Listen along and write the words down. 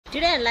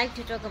Today I'd like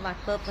to talk about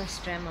purpose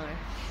tremor.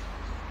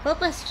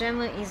 Purpose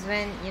tremor is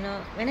when,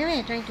 whenever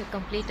you're trying to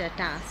complete a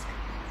task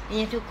and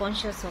you're too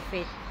conscious of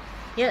it,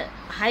 you're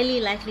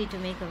highly likely to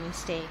make a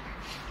mistake.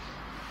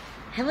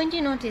 Haven't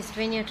you noticed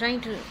when you're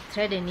trying to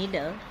thread a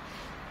needle,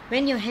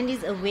 when your hand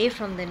is away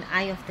from the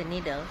eye of the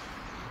needle,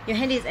 your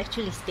hand is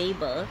actually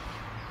stable,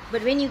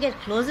 but when you get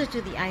closer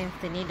to the eye of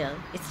the needle,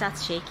 it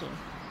starts shaking.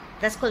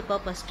 That's called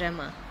purpose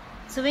tremor.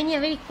 So when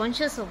you're very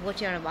conscious of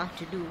what you're about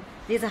to do,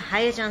 there's a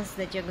higher chance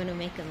that you're going to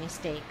make a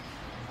mistake.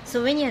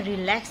 So when you're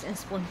relaxed and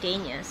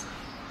spontaneous,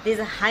 there's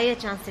a higher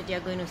chance that you're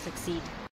going to succeed.